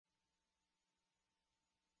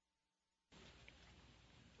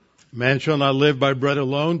Man shall not live by bread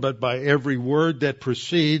alone, but by every word that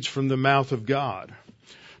proceeds from the mouth of God.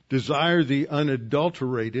 Desire the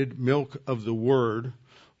unadulterated milk of the word,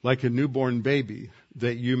 like a newborn baby,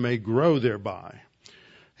 that you may grow thereby.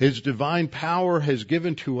 His divine power has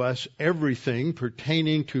given to us everything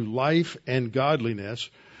pertaining to life and godliness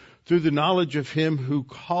through the knowledge of him who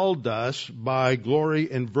called us by glory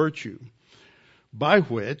and virtue, by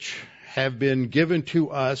which have been given to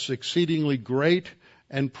us exceedingly great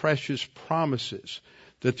and precious promises,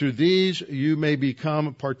 that through these you may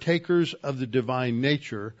become partakers of the divine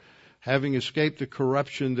nature, having escaped the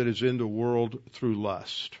corruption that is in the world through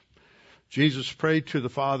lust. Jesus prayed to the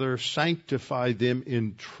Father, sanctify them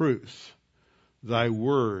in truth. Thy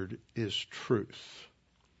word is truth.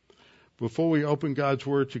 Before we open God's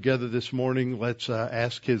word together this morning, let's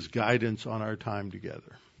ask his guidance on our time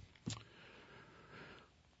together.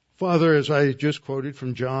 Father, as I just quoted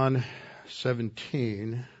from John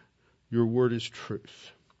 17, your word is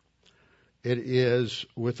truth. It is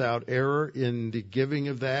without error in the giving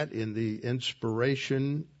of that, in the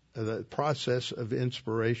inspiration, the process of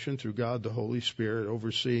inspiration through God the Holy Spirit,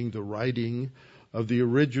 overseeing the writing of the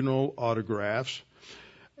original autographs.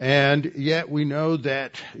 And yet we know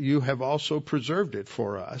that you have also preserved it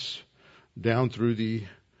for us down through the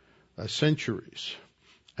centuries,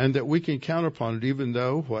 and that we can count upon it, even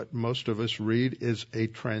though what most of us read is a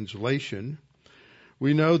translation.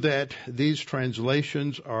 We know that these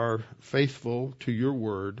translations are faithful to your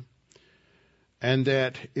word, and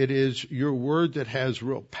that it is your word that has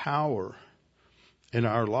real power in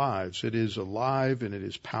our lives. It is alive and it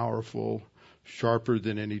is powerful, sharper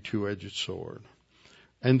than any two-edged sword.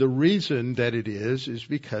 And the reason that it is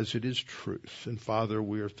because it is truth. And Father,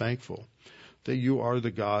 we are thankful that you are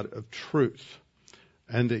the God of truth,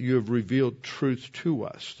 and that you have revealed truth to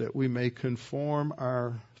us, that we may conform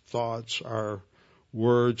our thoughts, our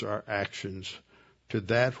words, our actions to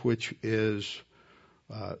that which is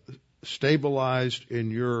stabilized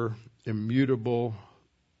in your immutable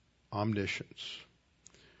omniscience.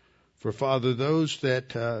 For Father, those that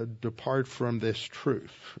depart from this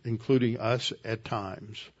truth, including us at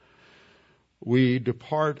times, we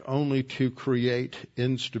depart only to create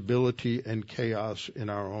instability and chaos in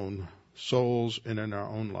our own souls and in our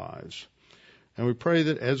own lives. And we pray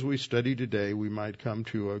that as we study today, we might come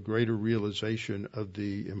to a greater realization of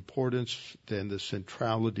the importance and the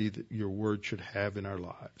centrality that your word should have in our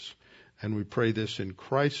lives. And we pray this in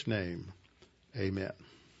Christ's name. Amen.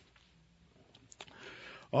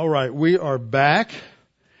 All right, we are back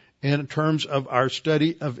in terms of our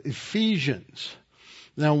study of Ephesians.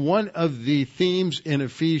 Now, one of the themes in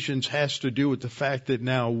Ephesians has to do with the fact that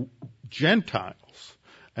now Gentiles,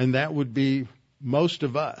 and that would be most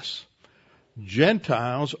of us,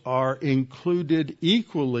 Gentiles are included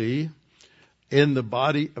equally in the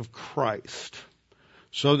body of Christ,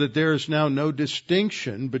 so that there is now no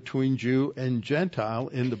distinction between Jew and Gentile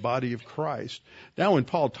in the body of Christ. Now, when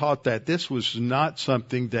Paul taught that, this was not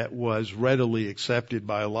something that was readily accepted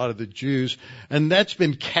by a lot of the Jews, and that's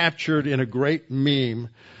been captured in a great meme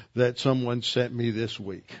that someone sent me this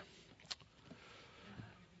week.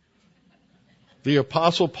 The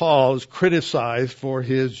Apostle Paul is criticized for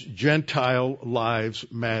his Gentile Lives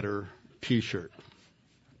Matter t-shirt.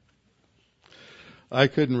 I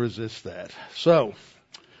couldn't resist that. So,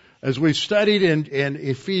 as we've studied in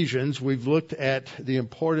Ephesians, we've looked at the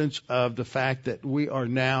importance of the fact that we are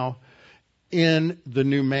now in the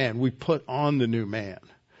new man. We put on the new man.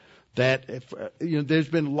 That there's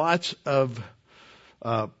been lots of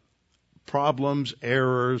problems,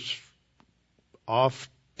 errors, offline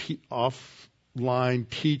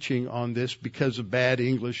teaching on this because of bad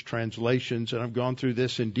English translations, and I've gone through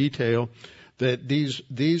this in detail. That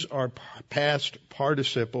these are past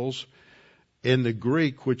participles in the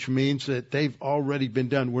Greek, which means that they've already been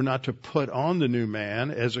done. We're not to put on the new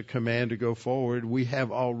man as a command to go forward. We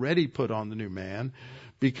have already put on the new man,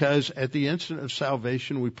 because at the instant of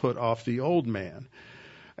salvation we put off the old man.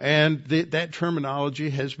 And that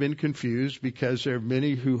terminology has been confused because there are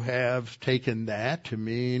many who have taken that to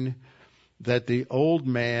mean that the old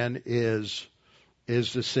man is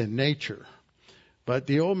the sin nature. But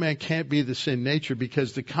the old man can't be the sin nature,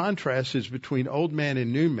 because the contrast is between old man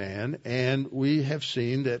and new man, and we have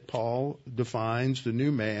seen that Paul defines the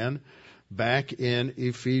new man back in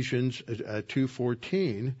Ephesians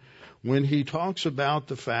 2:14 when he talks about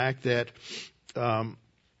the fact that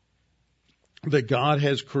that God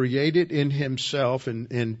has created in himself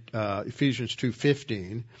in Ephesians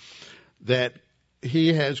 2:15 that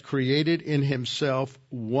he has created in himself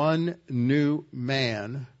one new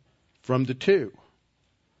man from the two.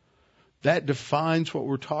 That defines what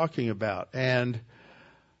we're talking about. And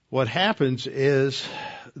what happens is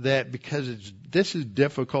that because this is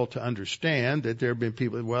difficult to understand, that there have been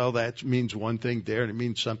people, well, that means one thing there and it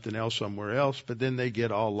means something else somewhere else, but then they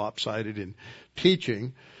get all lopsided in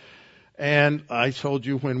teaching. And I told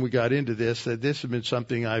you when we got into this that this has been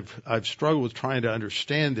something I've struggled with trying to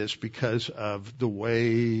understand this because of the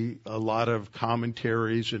way a lot of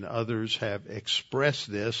commentaries and others have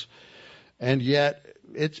expressed this. And yet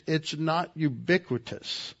it's not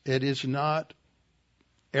ubiquitous. It is not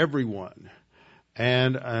everyone.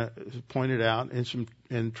 And pointed out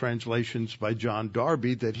in translations by John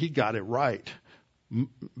Darby that he got it right,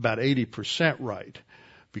 about 80% right,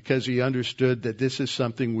 because he understood that this is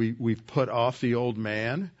something we've put off the old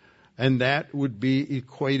man, and that would be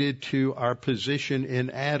equated to our position in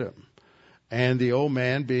Adam. And the old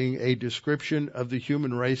man being a description of the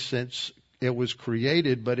human race since it was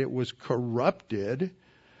created, but it was corrupted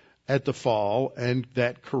at the fall, and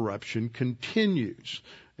that corruption continues.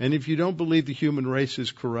 And if you don't believe the human race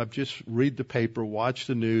is corrupt, just read the paper, watch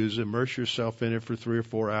the news, immerse yourself in it for 3 or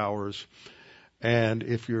 4 hours. And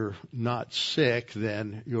if you're not sick,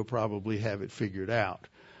 then you'll probably have it figured out.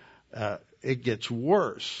 It gets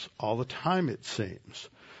worse all the time, it seems.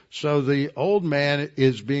 So the old man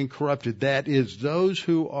is being corrupted. That is those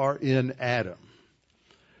who are in Adam.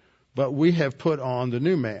 But we have put on the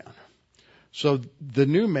new man. So the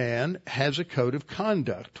new man has a code of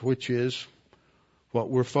conduct, which is what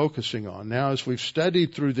we're focusing on. Now, as we've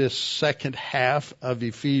studied through this second half of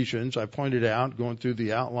Ephesians, I pointed out, going through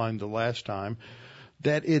the outline the last time,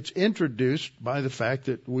 that it's introduced by the fact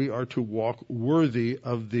that we are to walk worthy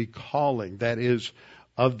of the calling, that is,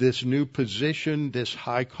 of this new position, this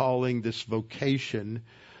high calling, this vocation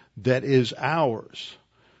that is ours.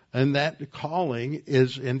 And that calling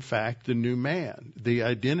is, in fact, the new man, the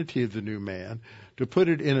identity of the new man. To put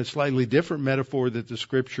it in a slightly different metaphor that the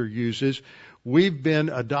Scripture uses, we've been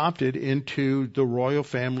adopted into the royal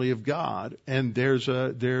family of God, and there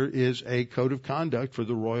is a code of conduct for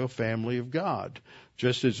the royal family of God,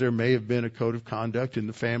 just as there may have been a code of conduct in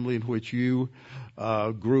the family in which you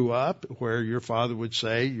grew up, where your father would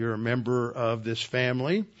say, you're a member of this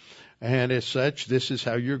family, and as such, this is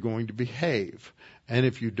how you're going to behave. And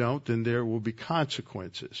if you don't, then there will be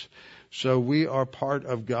consequences. So we are part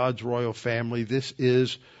of God's royal family. This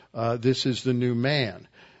is the new man.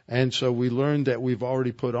 And so we learned that we've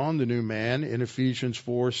already put on the new man in Ephesians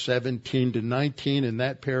 4:17-19 in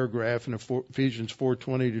that paragraph, in Ephesians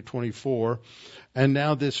 4:20-24. And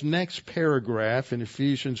now this next paragraph in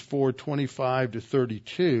Ephesians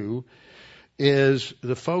 4:25-32 is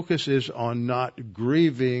the focus is on not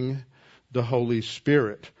grieving the Holy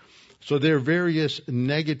Spirit. So there are various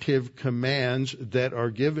negative commands that are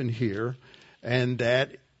given here, and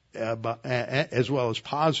that as well as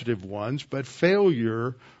positive ones, but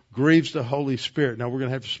failure grieves the Holy Spirit. Now, we're going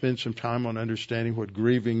to have to spend some time on understanding what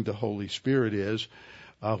grieving the Holy Spirit is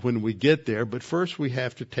when we get there, but first we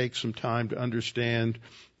have to take some time to understand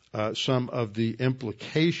some of the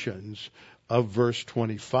implications of verse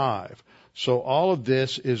 25. So all of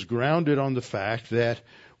this is grounded on the fact that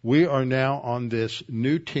we are now on this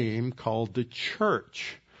new team called the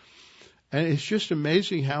church. And it's just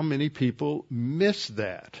amazing how many people miss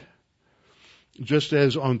that. Just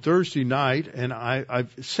as on Thursday night, and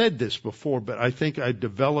I've said this before, but I think I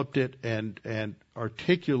developed it and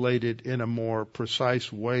articulated in a more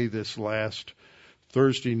precise way this last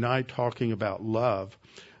Thursday night, talking about love,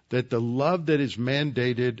 that the love that is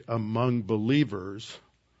mandated among believers,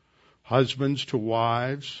 husbands to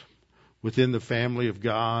wives, within the family of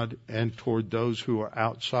God and toward those who are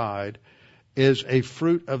outside, is a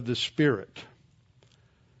fruit of the Spirit.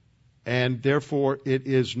 And therefore, it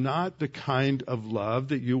is not the kind of love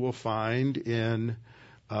that you will find in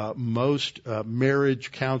most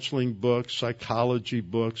marriage counseling books, psychology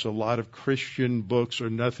books. A lot of Christian books are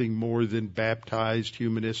nothing more than baptized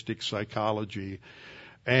humanistic psychology.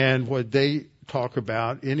 And what they talk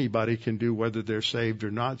about, anybody can do whether they're saved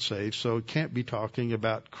or not saved. So it can't be talking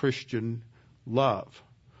about Christian love.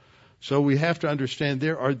 So we have to understand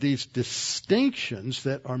there are these distinctions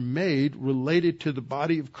that are made related to the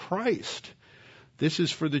body of Christ. This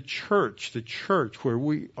is for the church where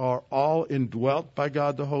we are all indwelt by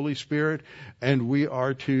God the Holy Spirit, and we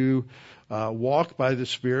are to walk by the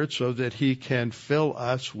Spirit so that He can fill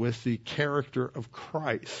us with the character of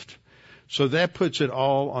Christ. So that puts it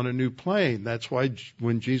all on a new plane. That's why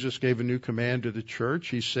when Jesus gave a new command to the church,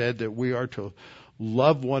 He said that we are to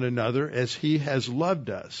love one another as He has loved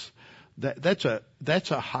us.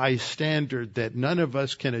 That's a high standard that none of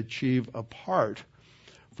us can achieve apart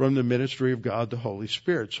from the ministry of God the Holy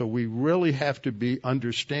Spirit. So we really have to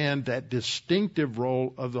understand that distinctive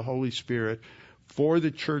role of the Holy Spirit for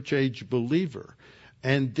the church age believer.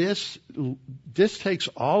 And this takes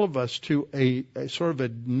all of us to a sort of a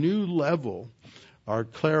new level, our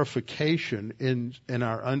clarification in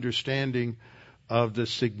our understanding of the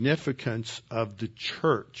significance of the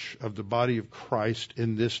church, of the body of Christ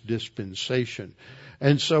in this dispensation.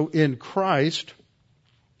 And so in Christ,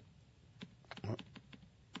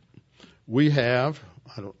 we have,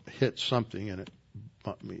 I don't hit something and it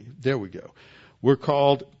bumped me. There we go. We're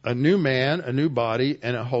called a new man, a new body,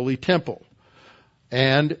 and a holy temple.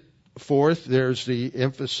 And fourth, there's the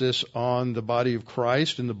emphasis on the body of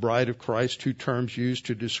Christ and the bride of Christ, two terms used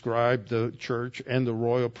to describe the church and the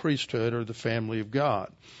royal priesthood or the family of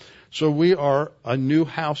God. So we are a new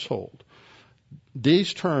household.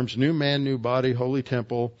 These terms, new man, new body, holy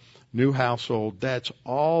temple, new household, that's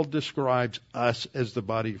all describes us as the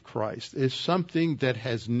body of Christ. It's something that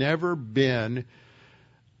has never been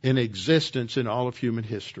in existence in all of human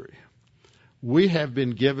history. We have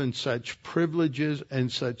been given such privileges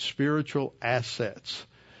and such spiritual assets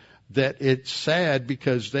that it's sad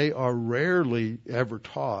because they are rarely ever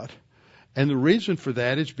taught. And the reason for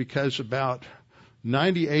that is because about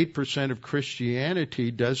 98% of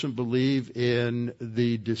Christianity doesn't believe in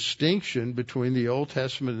the distinction between the Old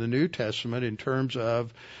Testament and the New Testament in terms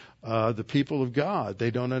of the people of God.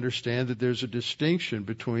 They don't understand that there's a distinction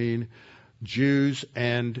between Jews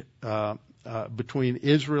and between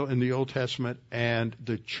Israel in the Old Testament and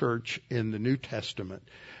the church in the New Testament.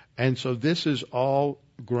 And so this is all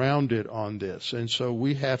grounded on this. And so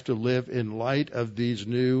we have to live in light of these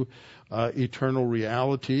new eternal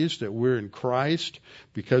realities, that we're in Christ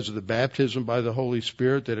because of the baptism by the Holy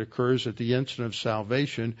Spirit that occurs at the instant of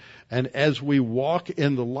salvation. And as we walk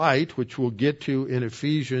in the light, which we'll get to in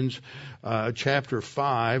Ephesians chapter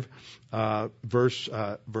 5, verse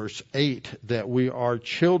 8, that we are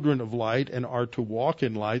children of light and are to walk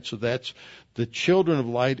in light. So that's the children of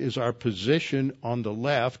light is our position on the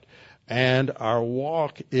left, and our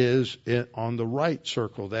walk is on the right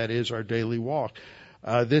circle. That is our daily walk.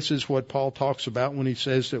 This is what Paul talks about when he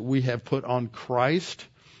says that we have put on Christ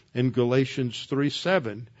in Galatians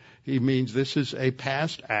 3:7. He means this is a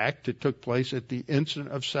past act. It took place at the instant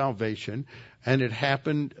of salvation, and it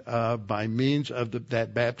happened by means of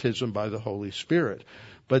that baptism by the Holy Spirit.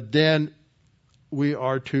 But then we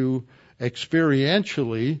are to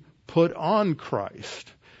experientially put on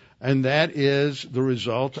Christ. And that is the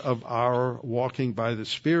result of our walking by the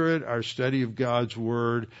Spirit, our study of God's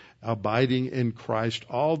Word, abiding in Christ,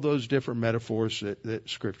 all those different metaphors that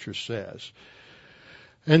Scripture says.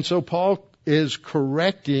 And so Paul is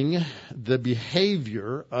correcting the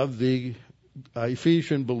behavior of the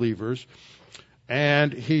Ephesian believers,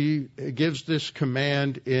 and he gives this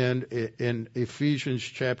command in Ephesians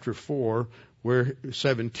chapter 4, where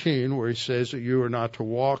 17, where he says that you are not to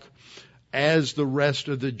walk as the rest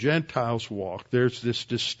of the Gentiles walk. There's this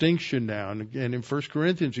distinction now. And again, in 1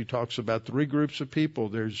 Corinthians, he talks about three groups of people.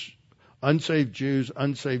 There's unsaved Jews,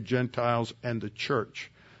 unsaved Gentiles, and the church.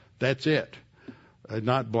 That's it.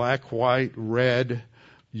 Not black, white, red,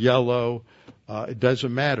 yellow. It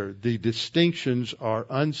doesn't matter. The distinctions are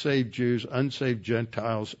unsaved Jews, unsaved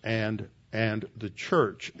Gentiles, and the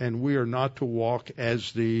church. And we are not to walk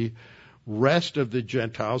as the rest of the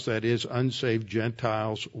Gentiles, that is, unsaved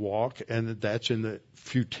Gentiles walk, and that's in the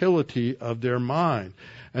futility of their mind.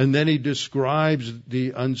 And then he describes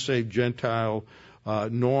the unsaved Gentile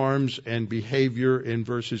norms and behavior in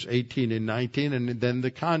verses 18 and 19, and then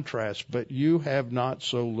the contrast. But you have not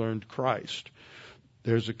so learned Christ.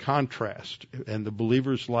 There's a contrast, and the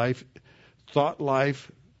believer's life, thought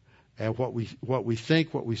life, and what we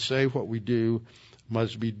think, what we say, what we do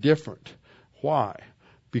must be different. Why?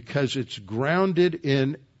 Because it's grounded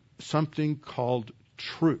in something called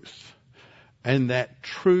truth. And that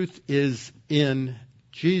truth is in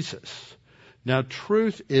Jesus. Now,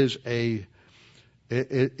 truth is an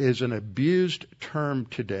abused term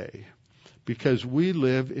today because we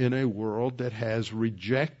live in a world that has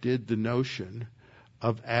rejected the notion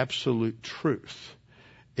of absolute truth.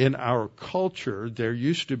 In our culture, there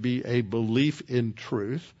used to be a belief in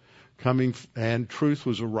truth, and truth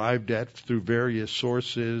was arrived at through various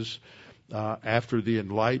sources. After the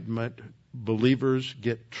Enlightenment, believers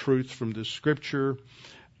get truth from the Scripture,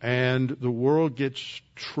 and the world gets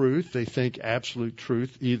truth. They think absolute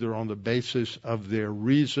truth either on the basis of their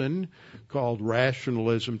reason, called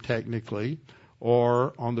rationalism technically,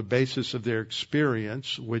 or on the basis of their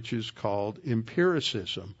experience, which is called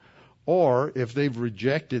empiricism. Or if they've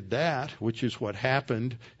rejected that, which is what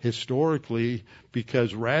happened historically,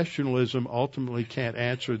 because rationalism ultimately can't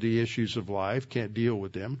answer the issues of life, can't deal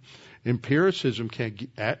with them. Empiricism can't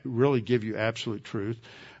really give you absolute truth.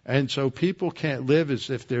 And so people can't live as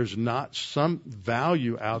if there's not some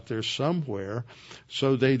value out there somewhere.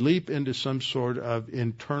 So they leap into some sort of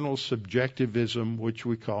internal subjectivism, which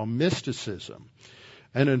we call mysticism.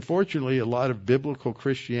 And unfortunately, a lot of biblical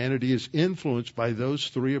Christianity is influenced by those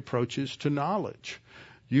three approaches to knowledge.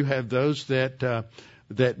 You have those that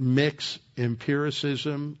mix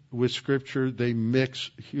empiricism with Scripture. They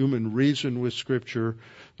mix human reason with Scripture.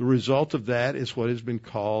 The result of that is what has been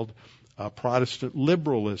called Protestant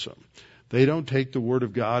liberalism. They don't take the Word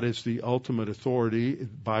of God as the ultimate authority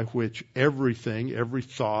by which everything, every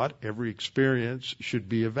thought, every experience should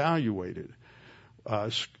be evaluated.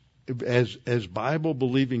 As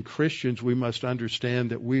Bible-believing Christians, we must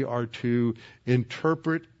understand that we are to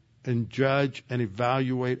interpret and judge and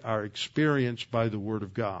evaluate our experience by the Word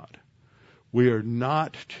of God. We are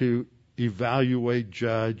not to evaluate,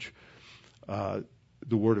 judge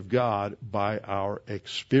the Word of God by our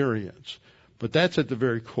experience. But that's at the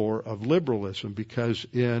very core of liberalism, because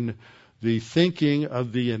in the thinking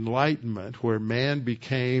of the Enlightenment, where man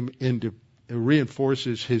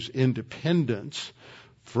reinforces his independence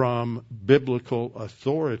from biblical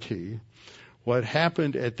authority, what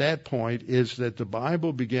happened at that point is that the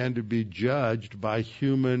Bible began to be judged by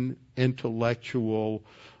human intellectual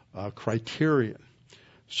criterion.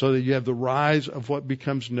 So that you have the rise of what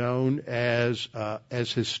becomes known as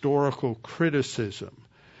historical criticism.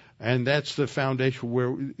 And that's the foundation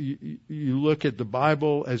where you look at the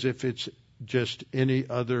Bible as if it's just any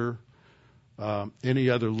other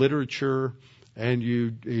literature, and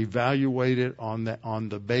you evaluate it on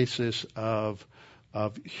the basis of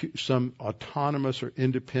some autonomous or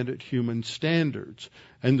independent human standards.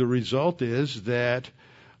 And the result is that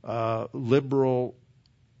liberal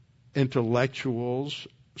intellectuals,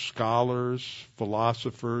 scholars,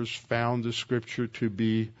 philosophers found the Scripture to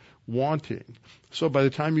be wanting. So by the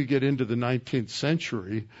time you get into the 19th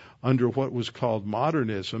century, under what was called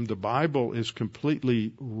modernism, the Bible is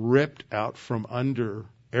completely ripped out from under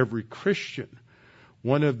every Christian.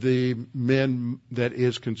 One of the men that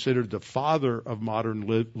is considered the father of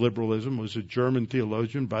modern liberalism was a German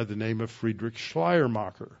theologian by the name of Friedrich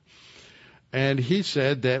Schleiermacher. And he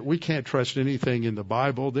said that we can't trust anything in the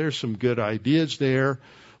Bible. There's some good ideas there,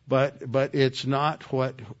 but it's not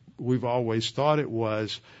what we've always thought it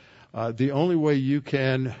was. The only way you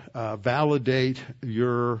can validate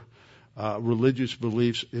your religious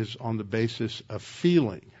beliefs is on the basis of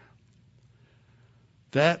feeling.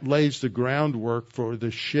 That lays the groundwork for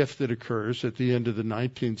the shift that occurs at the end of the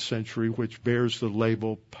 19th century, which bears the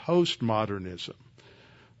label postmodernism.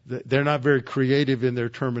 They're not very creative in their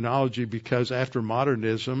terminology, because after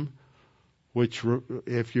modernism, which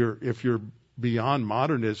if you're beyond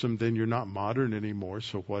modernism, then you're not modern anymore.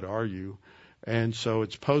 So what are you? And so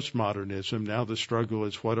it's postmodernism. Now the struggle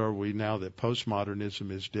is, what are we now that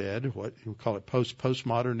postmodernism is dead? What we call it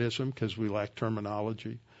postmodernism, because we lack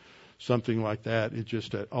terminology. Something like that. It's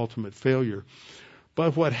just an ultimate failure.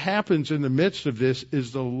 But what happens in the midst of this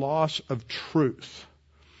is the loss of truth.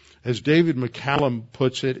 As David McCallum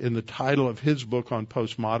puts it in the title of his book on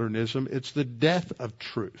postmodernism, it's the death of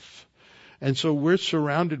truth. And so we're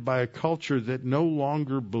surrounded by a culture that no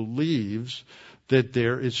longer believes that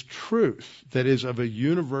there is truth that is of a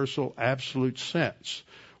universal, absolute sense.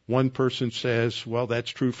 One person says, well,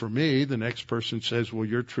 that's true for me. The next person says, well,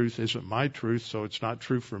 your truth isn't my truth, so it's not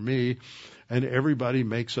true for me. And everybody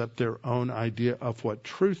makes up their own idea of what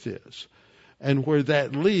truth is. And where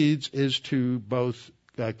that leads is to both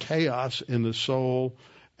chaos in the soul,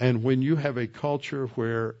 and when you have a culture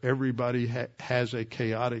where everybody has a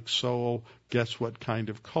chaotic soul, guess what kind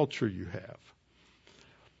of culture you have?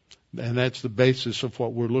 And that's the basis of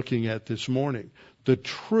what we're looking at this morning. The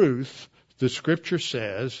truth, the Scripture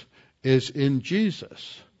says, is in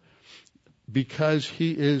Jesus, because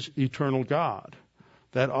He is eternal God.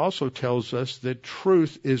 That also tells us that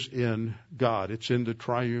truth is in God. It's in the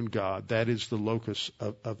triune God. That is the locus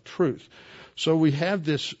of truth. So we have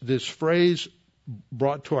this phrase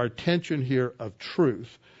brought to our attention here of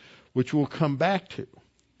truth, which we'll come back to.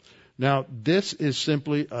 Now, this is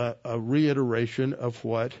simply a reiteration of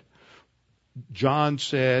what John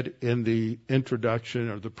said in the introduction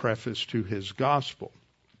or the preface to his gospel.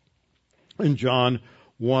 In John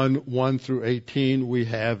 1 through 18, we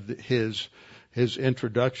have his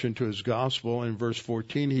introduction to his gospel. In verse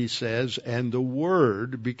 14, he says, and the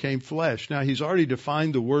Word became flesh. Now, he's already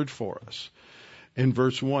defined the Word for us. In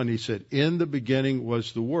verse 1, he said, in the beginning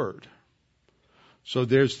was the Word. So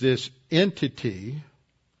there's this entity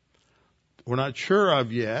we're not sure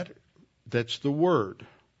of yet. That's the Word.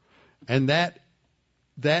 And that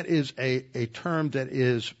is a term that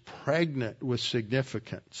is pregnant with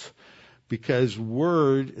significance, because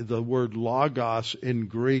the word logos in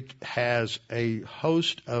Greek has a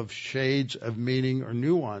host of shades of meaning or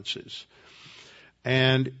nuances.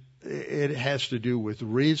 And it has to do with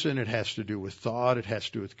reason, it has to do with thought, it has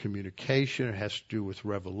to do with communication, it has to do with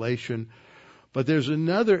revelation. But there's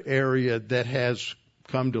another area that has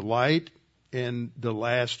come to light in the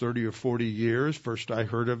last 30 or 40 years. First I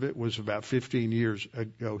heard of it was about 15 years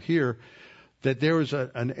ago here, that there was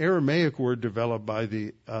an Aramaic word developed by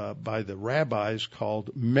the rabbis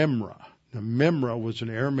called memra. Now, memra was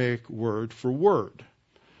an Aramaic word for word.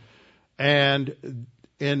 And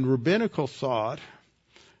in rabbinical thought,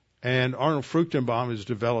 and Arnold Fruchtenbaum has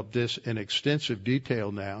developed this in extensive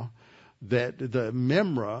detail now, that the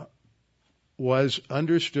memra was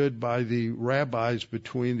understood by the rabbis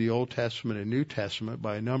between the Old Testament and New Testament,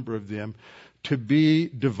 by a number of them, to be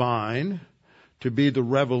divine, to be the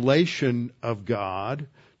revelation of God,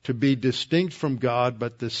 to be distinct from God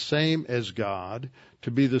but the same as God,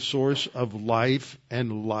 to be the source of life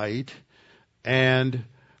and light and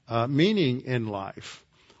meaning in life.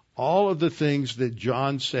 All of the things that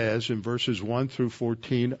John says in verses 1 through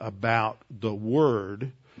 14 about the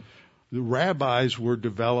Word, the rabbis were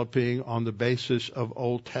developing on the basis of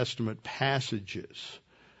Old Testament passages.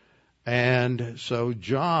 And so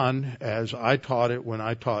John, as I taught it when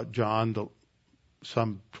I taught John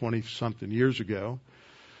some 20-something years ago,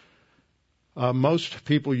 most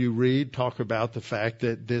people you read talk about the fact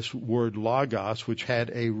that this word logos, which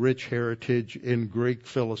had a rich heritage in Greek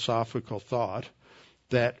philosophical thought,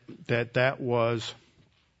 that was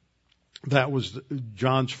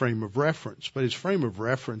John's frame of reference. But his frame of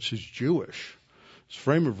reference is Jewish. His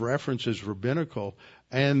frame of reference is rabbinical.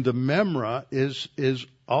 And the memra is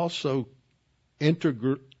also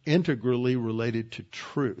integrally related to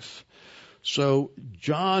truth. So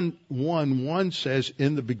John 1:1 says,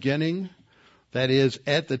 in the beginning, that is,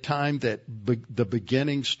 at the time that the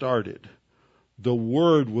beginning started, the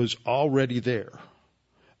Word was already there.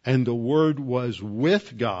 And the Word was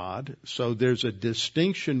with God, so there's a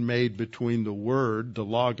distinction made between the Word, the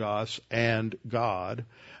Logos, and God.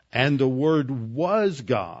 And the Word was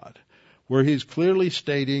God, where he's clearly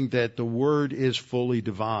stating that the Word is fully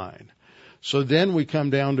divine. So then we come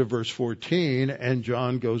down to verse 14, and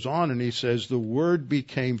John goes on and he says, the Word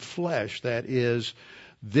became flesh. That is,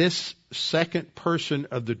 this second person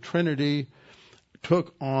of the Trinity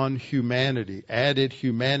took on humanity, added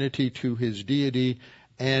humanity to his deity,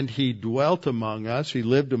 and he dwelt among us, he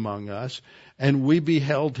lived among us, and we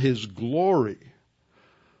beheld his glory,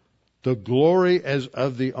 the glory as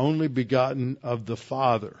of the only begotten of the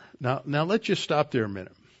Father. Now let's just stop there a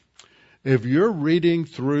minute. If you're reading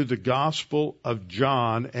through the Gospel of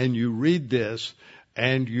John and you read this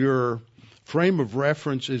and your frame of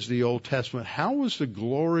reference is the Old Testament, how was the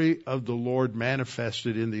glory of the Lord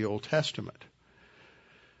manifested in the Old Testament?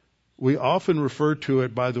 We often refer to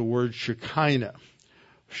it by the word Shekinah.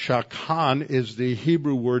 Shakan is the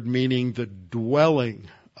Hebrew word meaning the dwelling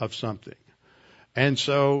of something. And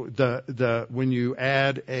so when you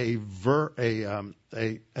add an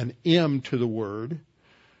M to the word,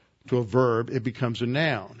 to a verb, it becomes a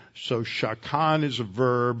noun. So shakan is a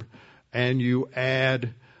verb, and you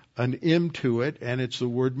add an M to it, and it's the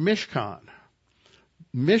word mishkan.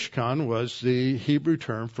 Mishkan was the Hebrew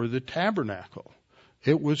term for the tabernacle.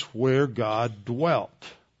 It was where God dwelt.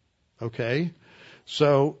 Okay?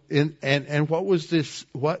 So, and what was this?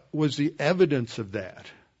 What was the evidence of that?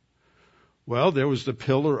 Well, there was the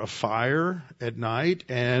pillar of fire at night,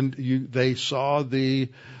 and they saw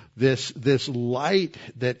this light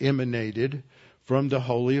that emanated from the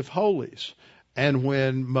Holy of Holies. And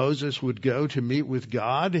when Moses would go to meet with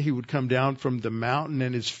God, he would come down from the mountain,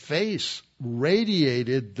 and his face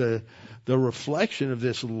radiated the reflection of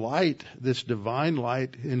this light, this divine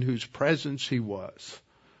light in whose presence he was.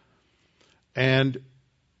 And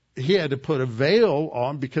he had to put a veil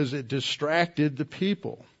on because it distracted the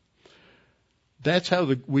people. That's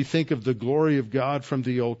how we think of the glory of God from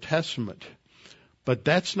the Old Testament. But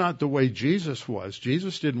that's not the way Jesus was.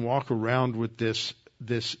 Jesus didn't walk around with this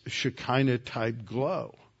Shekinah type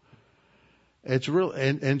glow. It's real,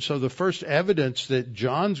 and so the first evidence that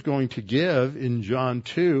John's going to give in John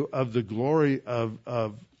 2 of the glory of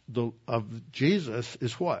Jesus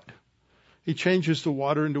is what? He changes the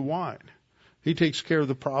water into wine. He takes care of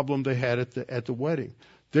the problem they had at the wedding.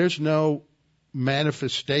 There's no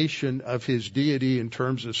manifestation of his deity in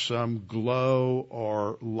terms of some glow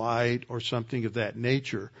or light or something of that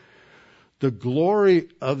nature. The glory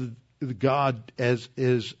of God as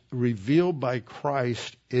is revealed by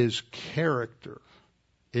Christ is character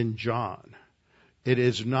in John. It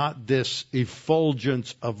is not this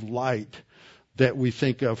effulgence of light that we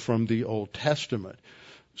think of from the Old Testament.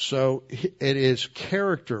 So it is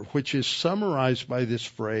character, which is summarized by this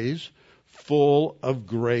phrase, full of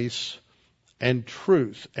grace and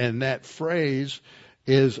truth. And that phrase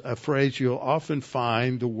is a phrase you'll often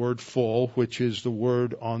find the word full, which is the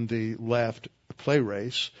word on the left,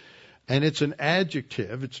 plerase. And it's an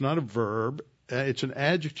adjective. It's not a verb. It's an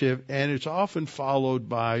adjective, and it's often followed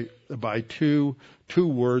by two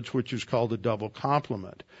words, which is called a double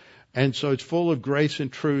complement. And so it's full of grace and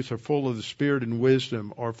truth, or full of the Spirit and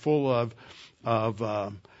wisdom, or full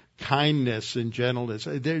of kindness and gentleness.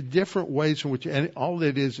 There are different ways in which, and all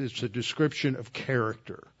it is a description of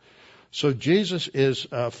character. So Jesus is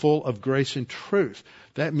full of grace and truth.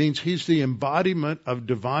 That means he's the embodiment of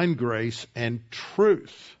divine grace and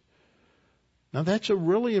truth. Now that's a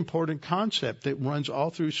really important concept that runs all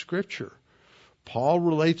through Scripture. Paul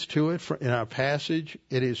relates to it in our passage.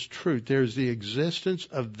 It is truth. There's the existence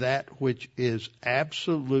of that which is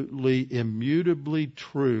absolutely, immutably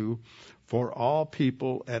true for all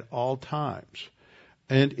people at all times.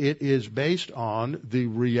 And it is based on the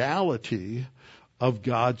reality of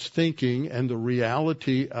God's thinking and the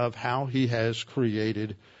reality of how he has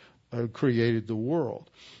created the world.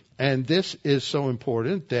 And this is so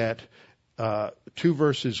important that 2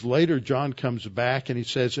 verses later, John comes back and he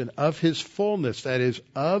says, and of his fullness, that is,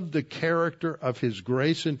 of the character of his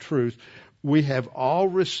grace and truth, we have all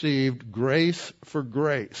received grace for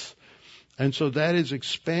grace. And so that is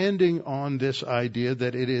expanding on this idea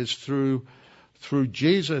that it is through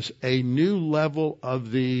Jesus a new level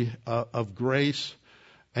of grace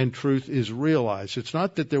and truth is realized. It's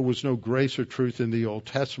not that there was no grace or truth in the Old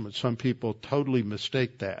Testament. Some people totally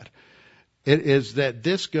mistake that. It is that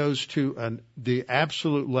this goes to the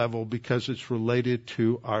absolute level because it's related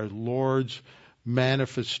to our Lord's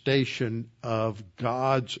manifestation of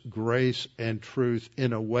God's grace and truth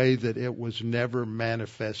in a way that it was never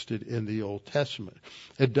manifested in the Old Testament.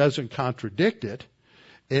 It doesn't contradict it.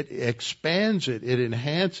 It expands it. It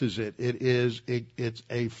enhances it. It's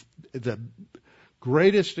the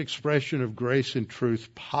greatest expression of grace and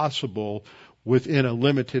truth possible within a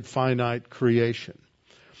limited, finite creation.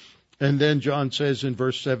 And then John says in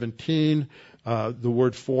verse 17, the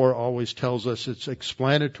word for always tells us it's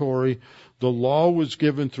explanatory. The law was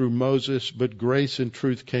given through Moses, but grace and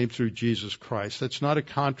truth came through Jesus Christ. That's not a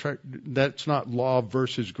contract. That's not law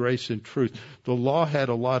versus grace and truth. The law had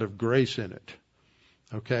a lot of grace in it.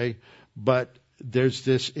 Okay? But there's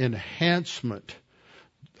this enhancement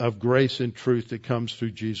of grace and truth that comes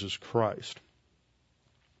through Jesus Christ.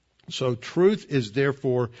 So truth is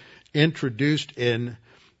therefore introduced in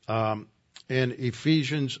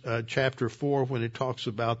Ephesians chapter 4 when it talks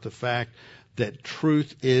about the fact that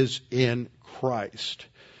truth is in Christ.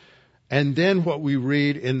 And then what we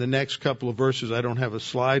read in the next couple of verses, I don't have a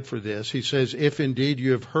slide for this, he says, if indeed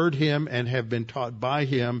you have heard him and have been taught by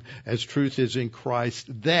him as truth is in Christ,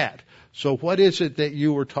 that. So what is it that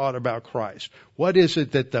you were taught about Christ? What is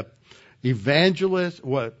it that the evangelists,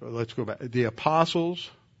 the apostles,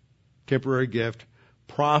 temporary gift,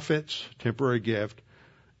 prophets, temporary gift,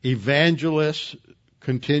 evangelists,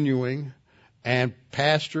 continuing, and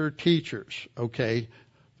pastor teachers, okay?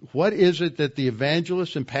 What is it that the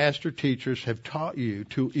evangelists and pastor teachers have taught you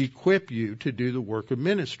to equip you to do the work of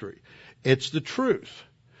ministry? It's the truth.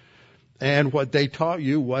 And what they taught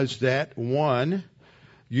you was that, one,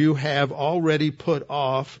 you have already put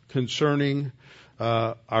off concerning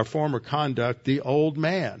our former conduct, the old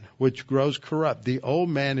man, which grows corrupt. The old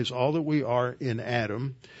man is all that we are in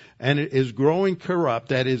Adam, and it is growing corrupt.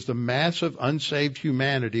 That is, the mass of unsaved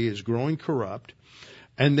humanity is growing corrupt.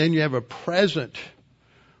 And then you have a present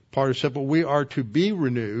participle. We are to be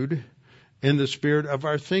renewed in the spirit of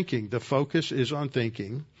our thinking. The focus is on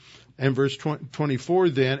thinking. And verse 24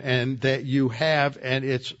 then, and that you have, and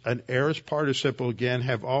it's an aorist participle again,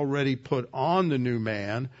 have already put on the new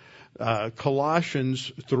man.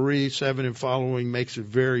 Colossians 3:7 and following makes it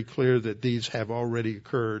very clear that these have already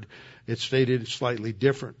occurred. It's stated slightly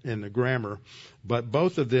different in the grammar, but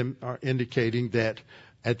both of them are indicating that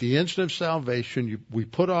at the instant of salvation, we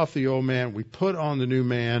put off the old man, we put on the new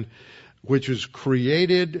man, which is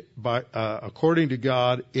created by according to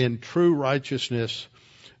God in true righteousness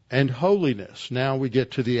and holiness. Now we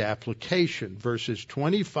get to the application, verses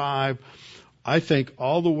 25, I think,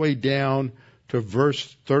 all the way down to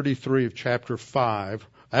verse 33 of chapter 5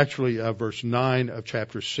 Actually, verse 9 of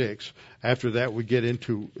chapter 6. After that, we get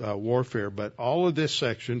into warfare. But all of this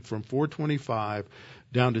section from 4:25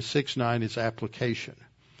 down to 6:9 is application.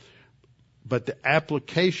 But the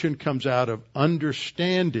application comes out of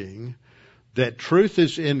understanding that truth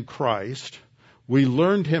is in Christ. We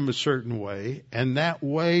learned him a certain way, and that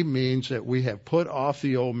way means that we have put off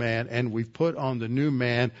the old man and we've put on the new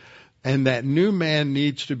man, and that new man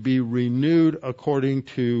needs to be renewed according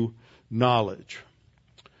to knowledge.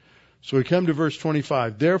 So we come to verse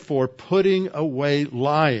 25. Therefore, putting away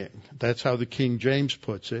lying, that's how the King James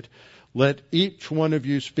puts it, let each one of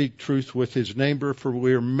you speak truth with his neighbor, for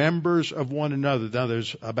we are members of one another. Now,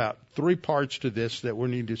 there's about 3 parts to this that we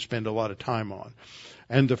need to spend a lot of time on.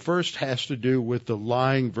 And the first has to do with the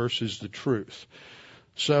lying versus the truth.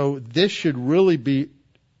 So this should really be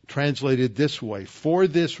translated this way. For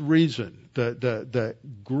this reason, the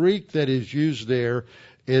Greek that is used there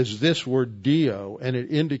is this word dio, and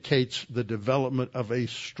it indicates the development of a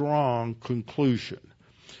strong conclusion.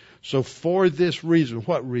 So for this reason,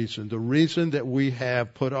 what reason? The reason that we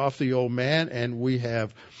have put off the old man and we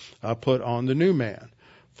have put on the new man.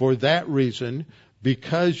 For that reason,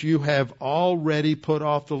 because you have already put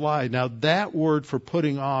off the lie. Now that word for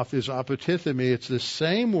putting off is apotithemi. It's the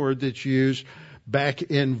same word that's used back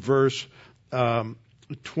in verse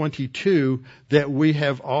 22, that we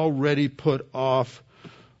have already put off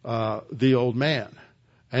the old man.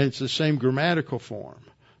 And it's the same grammatical form.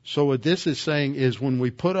 So what this is saying is when we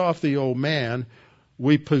put off the old man,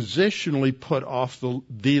 we positionally put off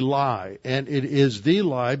the lie. And it is the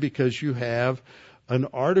lie because you have an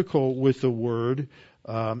article with the word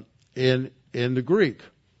in the Greek.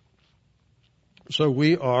 So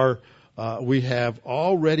we have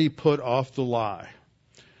already put off the lie.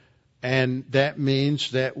 And that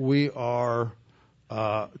means that we are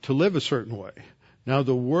to live a certain way. Now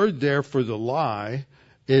the word there for the lie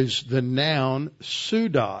is the noun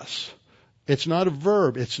pseudos. It's not a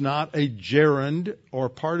verb. It's not a gerund or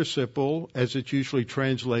participle as it's usually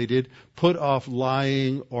translated, put off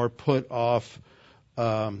lying or put off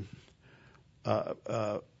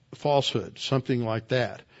falsehood, something like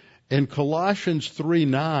that. In Colossians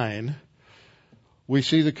 3:9, we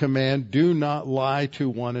see the command, do not lie to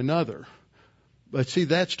one another. But see,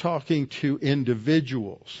 that's talking to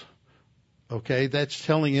individuals. Okay, that's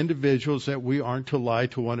telling individuals that we aren't to lie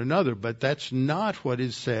to one another, but that's not what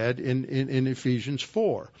is said in Ephesians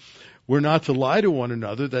 4. We're not to lie to one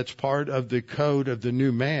another. That's part of the code of the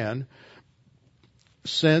new man,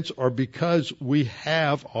 since or because we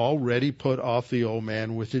have already put off the old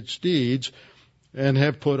man with its deeds and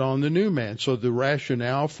have put on the new man. So the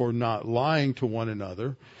rationale for not lying to one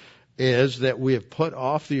another is that we have put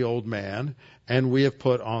off the old man and we have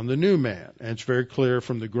put on the new man. And it's very clear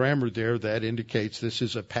from the grammar there that indicates this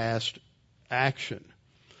is a past action.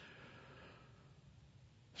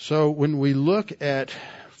 So when we look at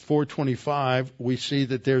 4:25, we see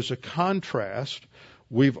that there's a contrast.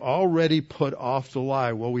 We've already put off the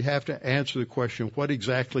lie. Well, we have to answer the question, what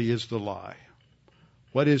exactly is the lie?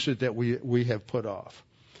 What is it that we have put off?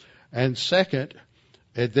 And second,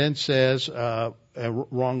 it then says,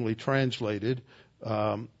 wrongly translated,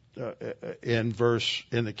 in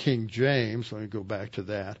the King James, let me go back to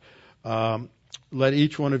that. Let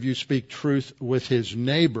each one of you speak truth with his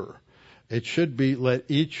neighbor. It should be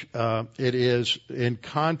it is in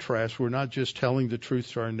contrast. We're not just telling the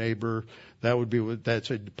truth to our neighbor. That would be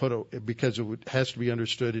because it has to be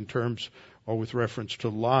understood in terms or with reference to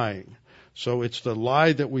lying. So it's the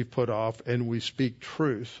lie that we put off, and we speak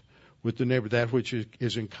truth with the neighbor, that which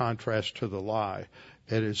is in contrast to the lie.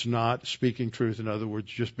 It is not speaking truth, in other words,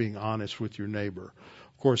 just being honest with your neighbor.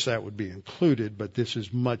 Of course, that would be included, but this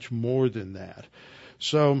is much more than that.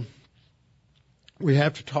 So we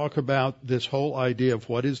have to talk about this whole idea of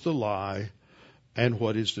what is the lie and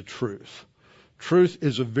what is the truth. Truth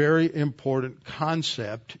is a very important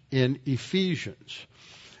concept in Ephesians.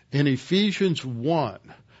 In Ephesians 1,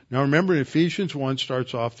 now remember, in Ephesians 1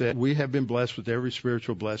 starts off that we have been blessed with every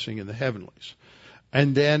spiritual blessing in the heavenlies.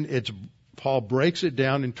 And then Paul breaks it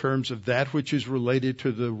down in terms of that which is related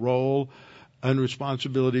to the role and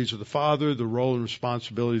responsibilities of the Father, the role and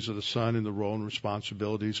responsibilities of the Son, and the role and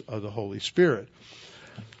responsibilities of the Holy Spirit.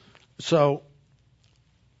 So,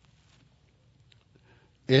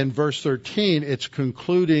 in verse 13, it's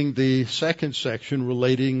concluding the second section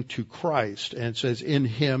relating to Christ. And it says, in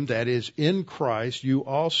him, that is, in Christ, you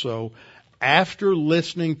also, after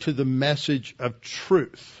listening to the message of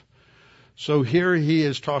truth. So here he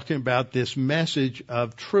is talking about this message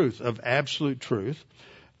of truth, of absolute truth.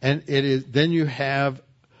 And then you have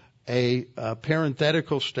a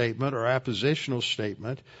parenthetical statement or appositional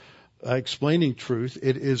statement explaining truth,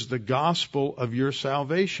 it is the gospel of your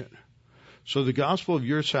salvation. So the gospel of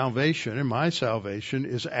your salvation and my salvation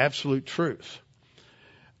is absolute truth.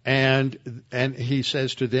 And he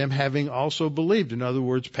says to them, having also believed, in other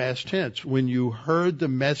words, past tense, when you heard the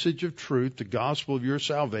message of truth, the gospel of your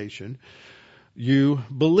salvation, you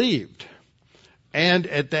believed. And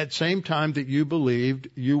at that same time that you believed,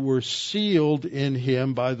 you were sealed in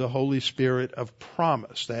him by the Holy Spirit of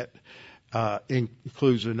promise. That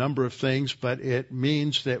includes a number of things, but it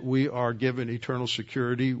means that we are given eternal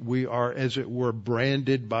security. We are, as it were,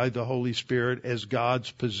 branded by the Holy Spirit as God's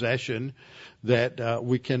possession that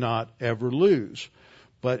we cannot ever lose.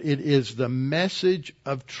 But it is the message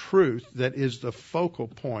of truth that is the focal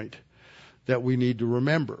point that we need to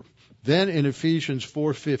remember. Then in Ephesians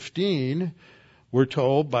 4:15, we're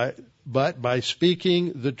told, but by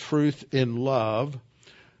speaking the truth in love,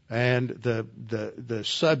 and the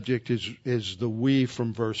subject is the we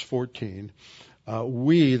from verse 14.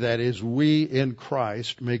 We, that is, we in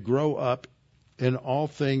Christ, may grow up in all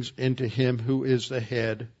things into him who is the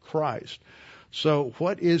head, Christ. So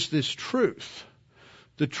what is this truth?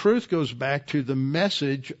 The truth goes back to the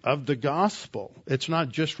message of the gospel. It's not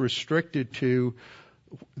just restricted to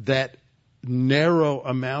that narrow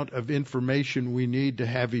amount of information we need to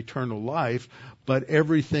have eternal life, but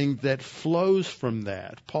everything that flows from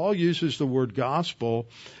that. Paul uses the word gospel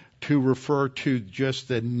to refer to just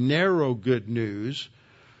the narrow good news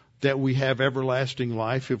that we have everlasting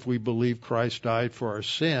life if we believe Christ died for our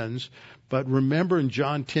sins. But remember in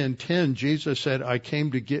John 10:10, Jesus said, I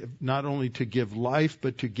came to give, not only to give life,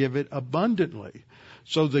 but to give it abundantly.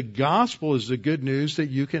 So the gospel is the good news that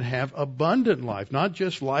you can have abundant life, not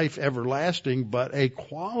just life everlasting, but a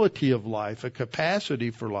quality of life, a capacity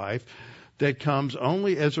for life that comes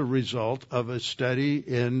only as a result of a study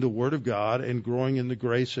in the Word of God and growing in the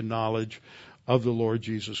grace and knowledge of the Lord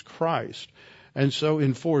Jesus Christ. And so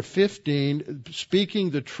in 4:15, speaking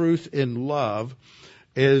the truth in love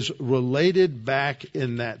is related back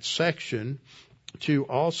in that section to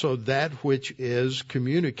also that which is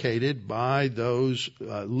communicated by those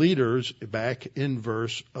leaders back in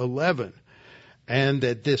verse 11. And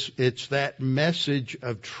that it's that message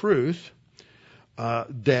of truth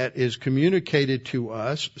that is communicated to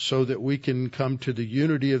us so that we can come to the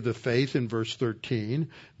unity of the faith in verse 13,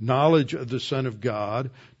 knowledge of the Son of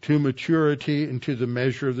God, to maturity and to the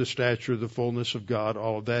measure of the stature of the fullness of God.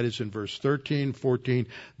 All of that is in verse 13, 14,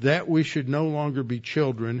 that we should no longer be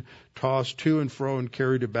children, tossed to and fro and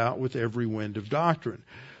carried about with every wind of doctrine.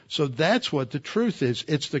 So that's what the truth is.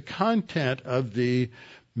 It's the content of the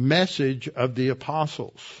message of the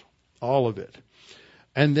apostles, all of it.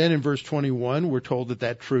 And then in verse 21, we're told that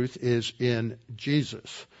that truth is in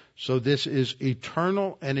Jesus. So this is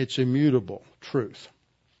eternal and it's immutable truth.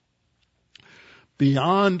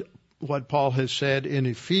 Beyond what Paul has said in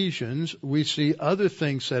Ephesians, we see other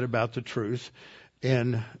things said about the truth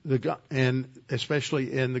and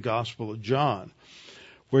especially in the Gospel of John,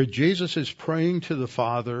 where Jesus is praying to the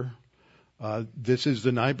Father. This is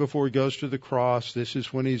the night before he goes to the cross. This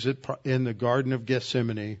is when he's in the Garden of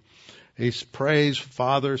Gethsemane. He prays,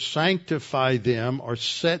 Father, sanctify them or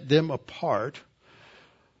set them apart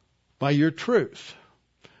by your truth.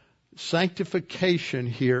 Sanctification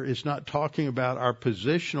here is not talking about our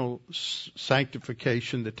positional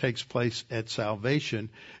sanctification that takes place at salvation.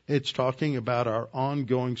 It's talking about our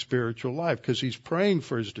ongoing spiritual life, because he's praying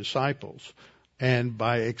for his disciples and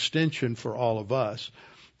by extension for all of us,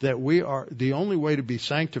 that we are, the only way to be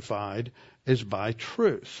sanctified is by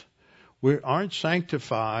truth. We aren't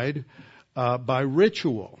sanctified by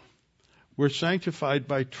ritual. We're sanctified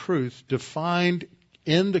by truth, defined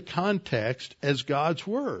in the context as God's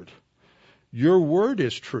Word. Your Word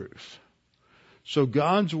is truth. So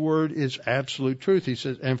God's Word is absolute truth. He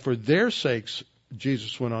says, and for their sakes,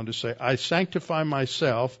 Jesus went on to say, I sanctify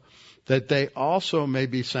myself that they also may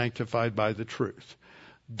be sanctified by the truth.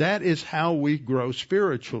 That is how we grow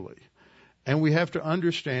spiritually. And we have to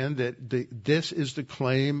understand that this is the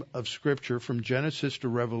claim of Scripture from Genesis to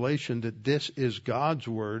Revelation, that this is God's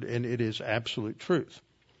Word and it is absolute truth.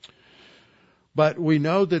 But we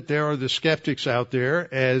know that there are the skeptics out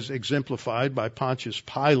there, as exemplified by Pontius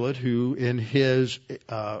Pilate, who in his,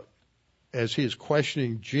 as he is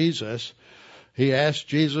questioning Jesus, he asked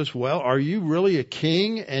Jesus, well, are you really a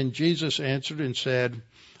king? And Jesus answered and said,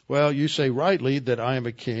 well, you say rightly that I am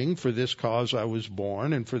a king. For this cause I was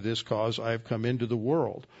born, and for this cause I have come into the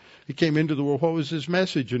world. He came into the world. What was his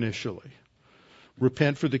message initially?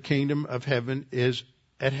 Repent, for the kingdom of heaven is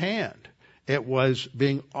at hand. It was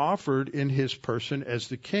being offered in his person as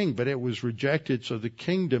the king, but it was rejected, so the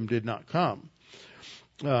kingdom did not come.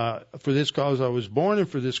 For this cause I was born, and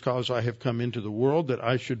for this cause I have come into the world, that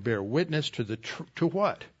I should bear witness to to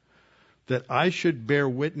what? That I should bear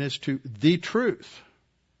witness to the truth.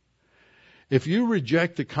 If you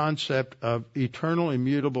reject the concept of eternal,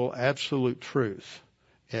 immutable, absolute truth,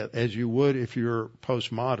 as you would if you're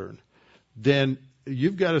postmodern, then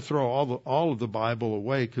you've got to throw all of the Bible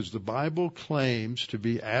away, because the Bible claims to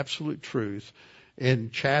be absolute truth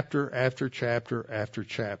in chapter after chapter after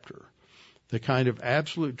chapter. The kind of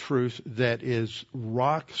absolute truth that is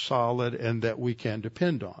rock solid and that we can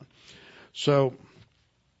depend on. So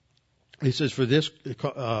he says, for this,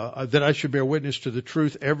 that I should bear witness to the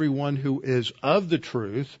truth, everyone who is of the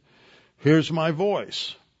truth hears my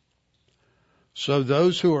voice. So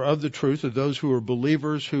those who are of the truth are those who are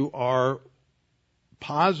believers, who are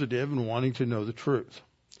positive and wanting to know the truth.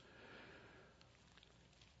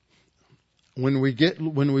 When we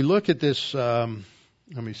look at this,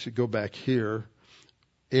 let me go back here.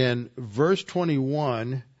 In verse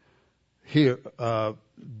 21, here,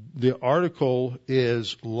 the article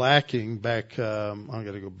is lacking back, I'm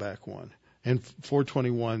going to go back one. In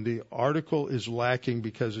 421, the article is lacking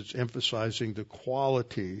because it's emphasizing the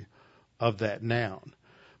quality of that noun.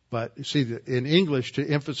 But see, in English, to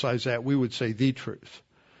emphasize that, we would say the truth.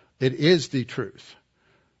 It is the truth,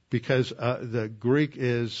 because the Greek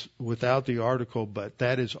is without the article, but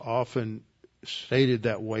that is often stated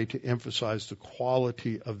that way to emphasize the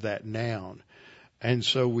quality of that noun. And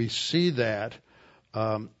so we see that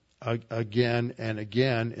again and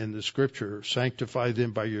again in the Scripture. Sanctify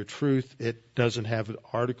them by your truth. It doesn't have an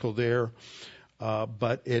article there,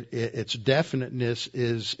 but its definiteness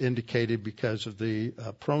is indicated because of the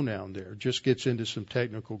pronoun there. It just gets into some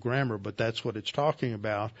technical grammar, but that's what it's talking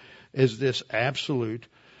about, is this absolute,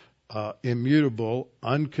 immutable,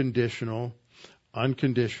 unconditional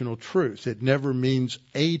truth. It never means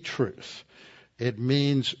a truth. It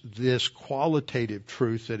means this qualitative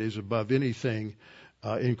truth that is above anything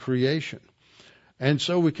in creation. And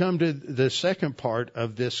so we come to the second part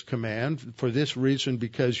of this command. For this reason,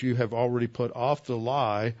 because you have already put off the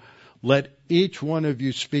lie, let each one of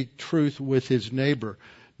you speak truth with his neighbor.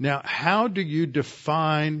 Now, how do you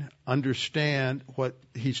understand what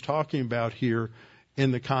he's talking about here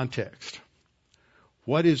in the context?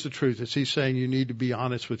 What is the truth? Is he saying you need to be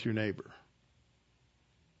honest with your neighbor?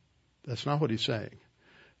 That's not what he's saying.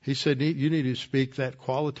 He said you need to speak that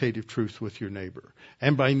qualitative truth with your neighbor.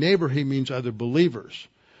 And by neighbor, he means other believers,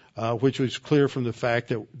 which was clear from the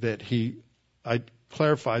fact that he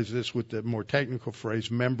clarifies this with the more technical phrase,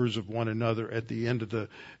 members of one another, at the end of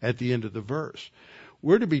the verse.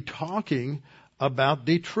 We're to be talking about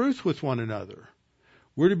the truth with one another.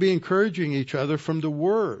 We're to be encouraging each other from the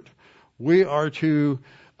Word. We are to,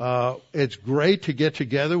 it's great to get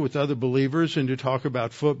together with other believers and to talk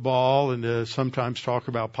about football and to sometimes talk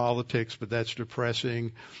about politics, but that's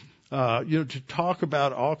depressing. To talk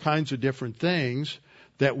about all kinds of different things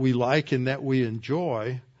that we like and that we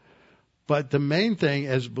enjoy. But the main thing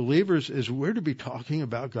as believers is we're to be talking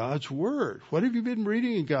about God's Word. What have you been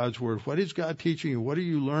reading in God's Word? What is God teaching you? What are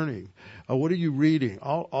you learning? What are you reading?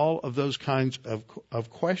 All of those kinds of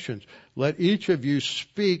questions. Let each of you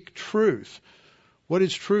speak truth. What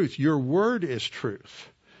is truth? Your word is truth.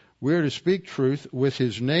 We are to speak truth with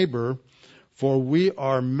his neighbor, for we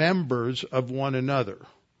are members of one another.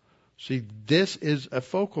 See, this is a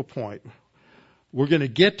focal point. We're going to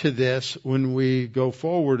get to this when we go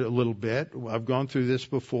forward a little bit. I've gone through this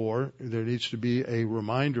before. There needs to be a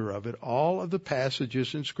reminder of it. All of the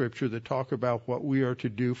passages in Scripture that talk about what we are to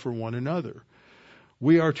do for one another.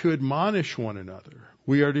 We are to admonish one another.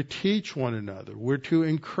 We are to teach one another. We're to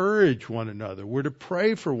encourage one another. We're to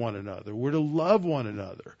pray for one another. We're to love one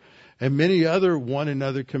another. And many other one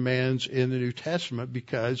another commands in the New Testament,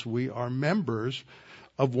 because we are members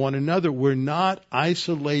of one another. We're not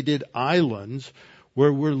isolated islands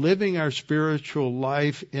where we're living our spiritual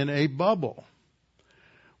life in a bubble.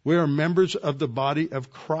 We are members of the body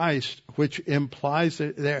of Christ, which implies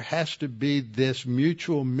that there has to be this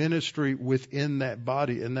mutual ministry within that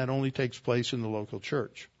body, and that only takes place in the local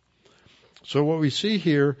church. So what we see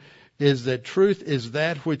here is that truth is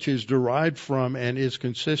that which is derived from and is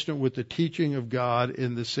consistent with the teaching of God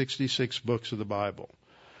in the 66 books of the Bible.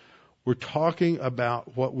 We're talking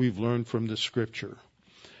about what we've learned from the Scripture.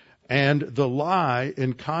 And the lie,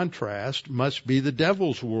 in contrast, must be the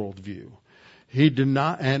devil's worldview.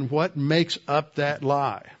 And what makes up that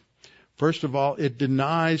lie? First of all, it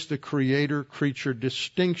denies the creator-creature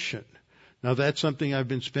distinction. Now, that's something I've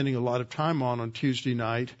been spending a lot of time on Tuesday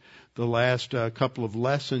night, the last couple of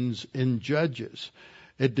lessons in Judges.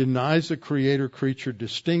 It denies the creator-creature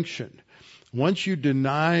distinction. Once you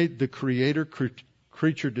deny the creator-creature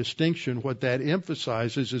creature distinction, what that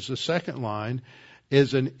emphasizes is the second line,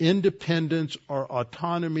 is an independence or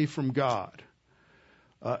autonomy from God.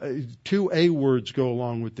 Two A words go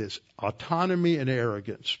along with this, autonomy and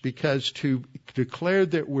arrogance, because to declare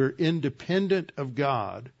that we're independent of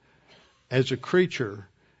God as a creature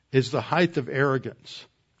is the height of arrogance.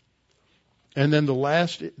 And then the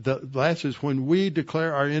last is when we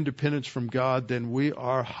declare our independence from God, then we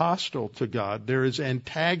are hostile to God. There is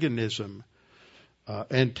antagonism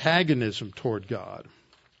toward God.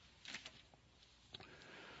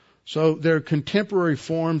 So there are contemporary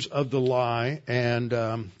forms of the lie and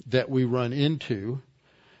that we run into.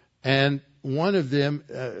 And one of them,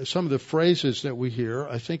 some of the phrases that we hear,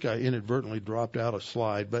 I think I inadvertently dropped out a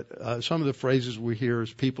slide, but some of the phrases we hear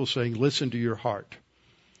is people saying, listen to your heart.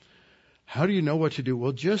 How do you know what to do?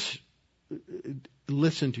 Well, just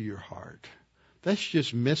listen to your heart. That's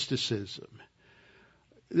just mysticism.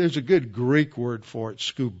 There's a good Greek word for it,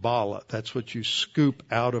 skubala. That's what you scoop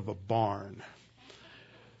out of a barn.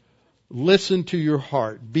 Listen to your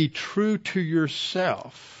heart. Be true to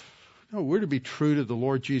yourself. No, we're to be true to the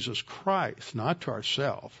Lord Jesus Christ, not to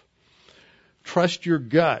ourselves. Trust your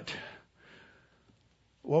gut.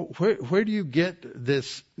 Well, where do you get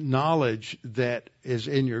this knowledge that is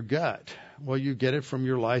in your gut? Well, you get it from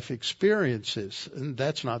your life experiences, and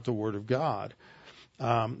that's not the Word of God.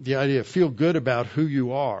 The idea of feel good about who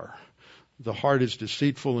you are. The heart is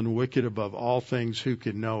deceitful and wicked above all things. Who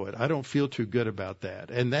can know it? I don't feel too good about that.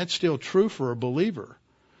 And that's still true for a believer,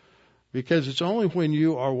 because it's only when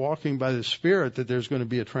you are walking by the Spirit that there's going to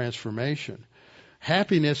be a transformation.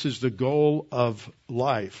 Happiness is the goal of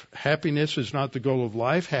life. Happiness is not the goal of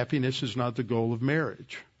life. Happiness is not the goal of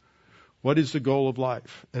marriage. What is the goal of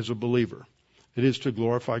life as a believer? It is to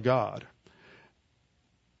glorify God.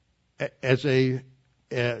 As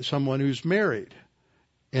someone who's married,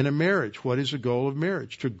 in a marriage, what is the goal of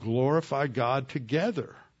marriage? To glorify God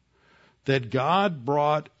together. That God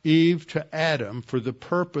brought Eve to Adam for the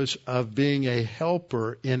purpose of being a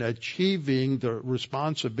helper in achieving the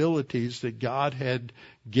responsibilities that God had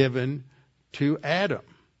given to Adam.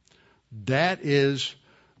 That is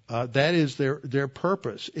their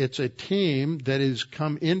purpose. It's a team that has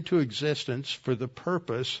come into existence for the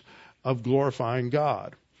purpose of glorifying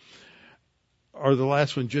God. Or the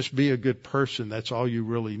last one, just be a good person. That's all you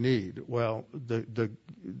really need. Well, the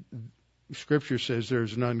Scripture says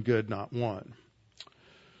there's none good, not one.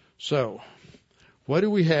 So, what do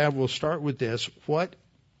we have? We'll start with this. What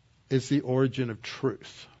is the origin of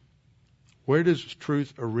truth? Where does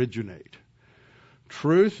truth originate?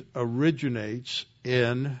 Truth originates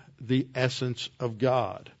in the essence of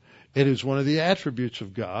God. It is one of the attributes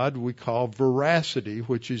of God we call veracity,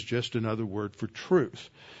 which is just another word for truth.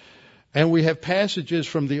 And we have passages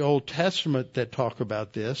from the Old Testament that talk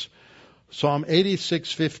about this. Psalm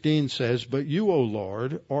 86:15 says, "But you, O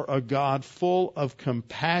Lord, are a God full of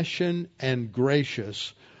compassion and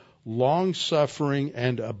gracious, long-suffering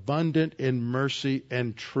and abundant in mercy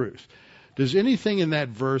and truth." Does anything in that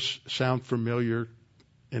verse sound familiar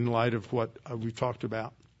in light of what we talked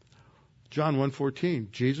about? John 1:14,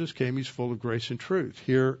 Jesus came, he's full of grace and truth.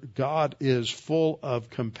 Here, God is full of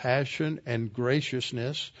compassion and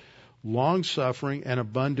graciousness, long-suffering and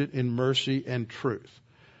abundant in mercy and truth.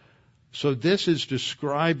 So this is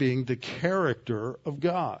describing the character of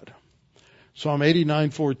God. Psalm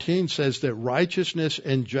 89:14 says that righteousness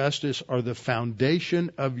and justice are the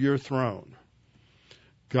foundation of your throne.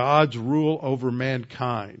 God's rule over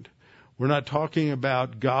mankind. We're not talking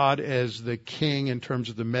about God as the king in terms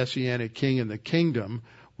of the messianic king and the kingdom.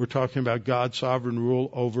 We're talking about God's sovereign rule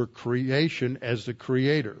over creation as the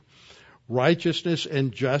creator. Righteousness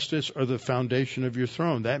and justice are the foundation of your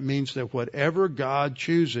throne. That means that whatever God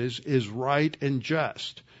chooses is right and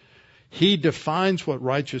just. He defines what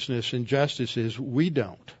righteousness and justice is. We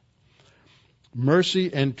don't.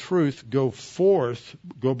 Mercy and truth go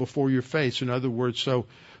before your face. In other words, so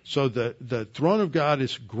the throne of God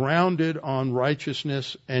is grounded on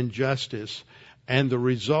righteousness and justice, and the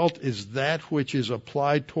result is that which is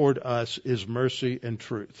applied toward us is mercy and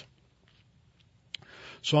truth.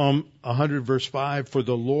 Psalm 100 verse 5, "For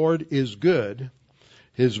the Lord is good,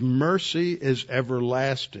 his mercy is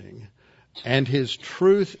everlasting, and his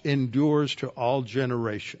truth endures to all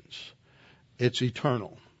generations." It's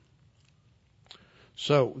eternal.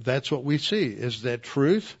 So that's what we see, is that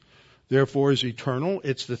truth, therefore, is eternal.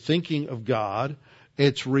 It's the thinking of God.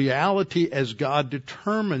 It's reality as God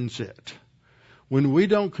determines it. When we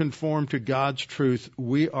don't conform to God's truth,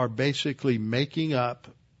 we are basically making up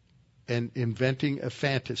and inventing a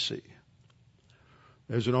fantasy.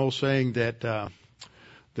 There's an old saying that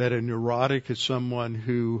a neurotic is someone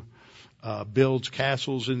who builds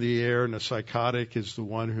castles in the air, and a psychotic is the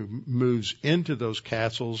one who moves into those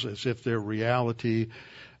castles as if they're reality,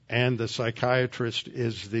 and the psychiatrist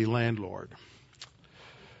is the landlord.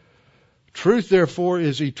 Truth, therefore,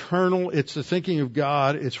 is eternal. It's the thinking of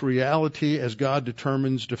God. It's reality as God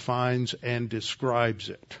determines, defines, and describes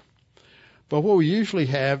it. But what we usually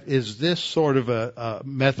have is this sort of a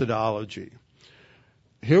methodology.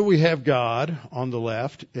 Here we have God on the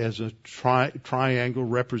left as a triangle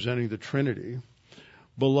representing the Trinity.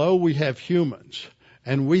 Below we have humans,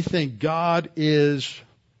 and we think God is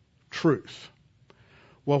truth.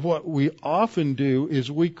 Well, what we often do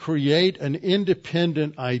is we create an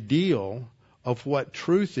independent ideal of what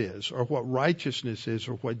truth is, or what righteousness is,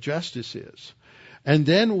 or what justice is. And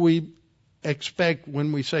then we expect,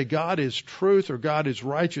 when we say God is truth or God is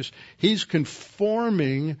righteous, He's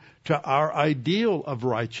conforming to our ideal of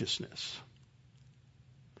righteousness,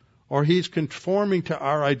 or He's conforming to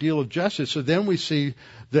our ideal of justice. So then we see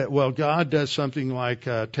that, well, God does something like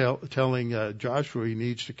telling Joshua he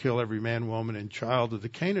needs to kill every man, woman, and child of the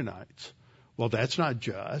Canaanites. Well, that's not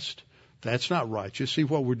just. That's not righteous. See,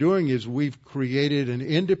 what we're doing is we've created an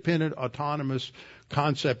independent, autonomous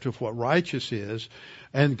concept of what righteous is,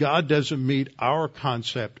 and God doesn't meet our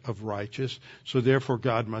concept of righteous, so therefore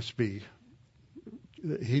God must be,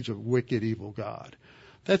 He's a wicked, evil God.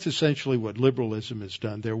 That's essentially what liberalism has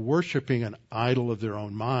done. They're worshiping an idol of their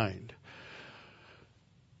own mind.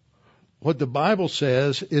 What the Bible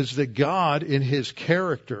says is that God, in His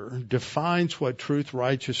character, defines what truth,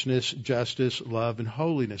 righteousness, justice, love, and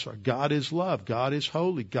holiness are. God is love. God is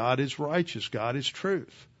holy. God is righteous. God is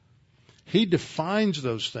truth. He defines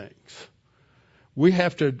those things. We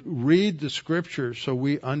have to read the Scripture so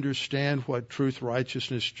we understand what truth,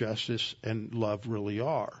 righteousness, justice, and love really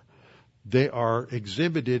are. They are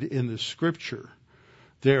exhibited in the Scripture.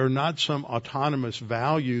 They are not some autonomous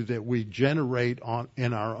value that we generate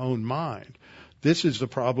in our own mind. This is the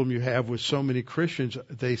problem you have with so many Christians.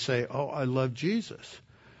 They say, oh, I love Jesus.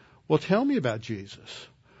 Well, tell me about Jesus.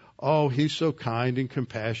 Oh, He's so kind and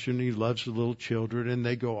compassionate. He loves the little children, and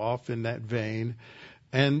they go off in that vein.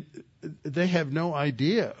 And they have no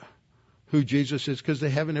idea who Jesus is because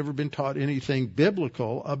they haven't ever been taught anything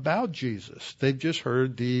biblical about Jesus. They've just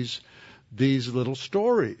heard these little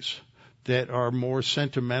stories that are more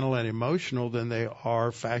sentimental and emotional than they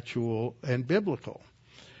are factual and biblical.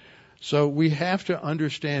 So we have to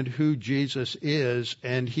understand who Jesus is,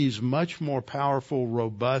 and He's much more powerful,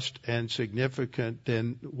 robust, and significant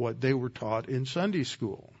than what they were taught in Sunday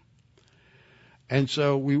school. And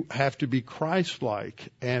so we have to be Christ-like,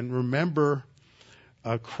 and remember,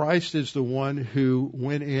 Christ is the one who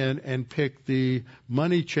went in and picked the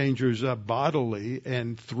money changers up bodily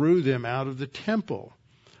and threw them out of the temple.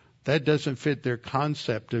 That doesn't fit their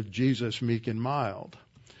concept of Jesus meek and mild.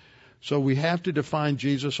 So we have to define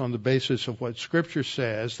Jesus on the basis of what Scripture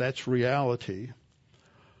says, that's reality,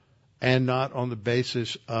 and not on the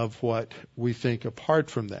basis of what we think apart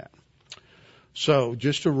from that. So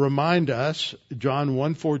just to remind us, John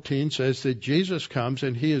 1:14 says that Jesus comes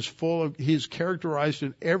and He is characterized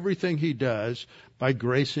in everything He does by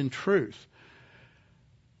grace and truth.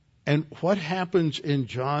 And what happens in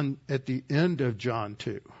John at the end of John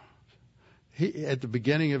 2? At the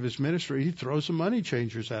beginning of His ministry, He throws the money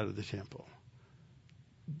changers out of the temple.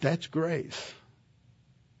 That's grace.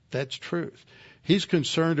 That's truth. He's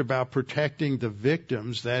concerned about protecting the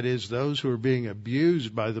victims, that is, those who are being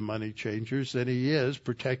abused by the money changers, than He is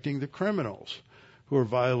protecting the criminals who are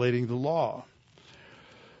violating the law.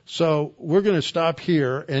 So we're going to stop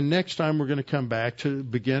here, and next time we're going to come back to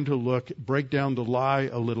begin to break down the lie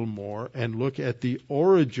a little more and look at the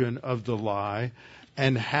origin of the lie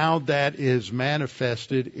and how that is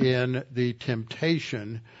manifested in the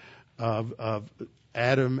temptation of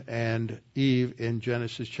Adam and Eve in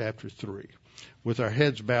Genesis chapter 3. With our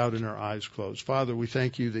heads bowed and our eyes closed. Father, we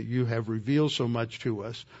thank You that You have revealed so much to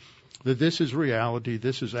us, that this is reality,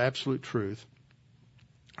 this is absolute truth,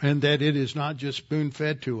 and that it is not just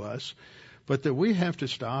spoon-fed to us, but that we have to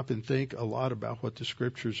stop and think a lot about what the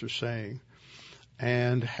Scriptures are saying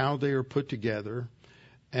and how they are put together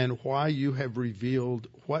and why You have revealed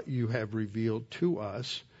what You have revealed to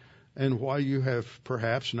us and why You have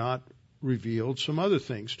perhaps not revealed some other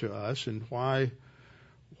things to us, and why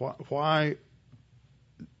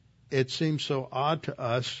it seems so odd to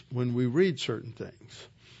us when we read certain things.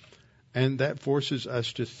 And that forces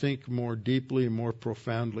us to think more deeply and more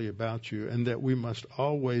profoundly about You, and that we must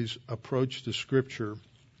always approach the Scripture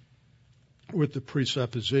with the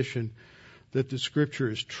presupposition that the Scripture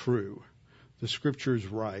is true, the Scripture is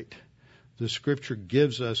right, the Scripture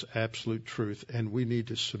gives us absolute truth, and we need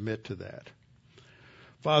to submit to that.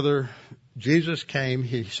 Father, Jesus came,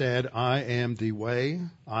 he said, I am the way,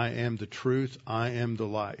 I am the truth, I am the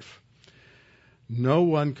life. No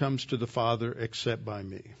one comes to the Father except by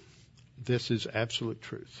me. This is absolute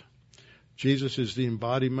truth. Jesus is the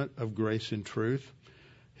embodiment of grace and truth.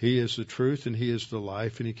 He is the truth and he is the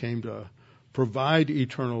life, and he came to provide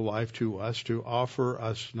eternal life to us, to offer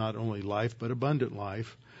us not only life but abundant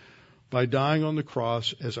life by dying on the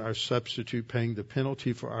cross as our substitute, paying the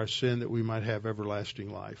penalty for our sin that we might have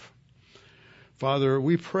everlasting life. Father,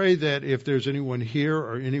 we pray that if there's anyone here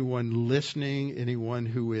or anyone listening, anyone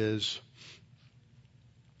who is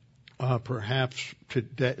perhaps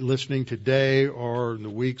listening today or in the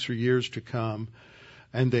weeks or years to come,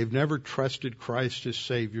 and they've never trusted Christ as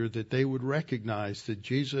Savior, that they would recognize that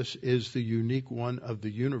Jesus is the unique one of the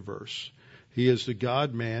universe. He is the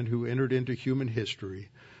God-man who entered into human history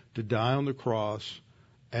to die on the cross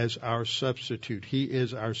as our substitute. He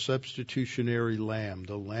is our substitutionary lamb,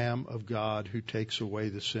 the Lamb of God who takes away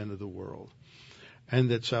the sin of the world. And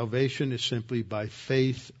that salvation is simply by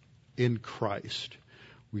faith in Christ.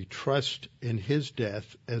 We trust in his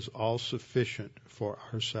death as all sufficient for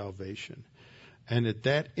our salvation. And at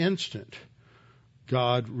that instant,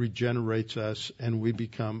 God regenerates us and we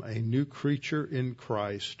become a new creature in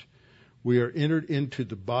Christ. We are entered into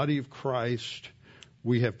the body of Christ.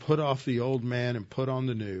 We have put off the old man and put on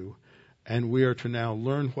the new, and we are to now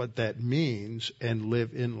learn what that means and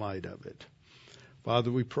live in light of it.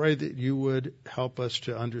 Father, we pray that you would help us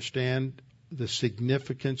to understand the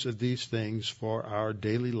significance of these things for our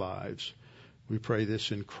daily lives. We pray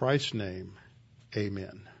this in Christ's name.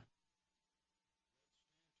 Amen.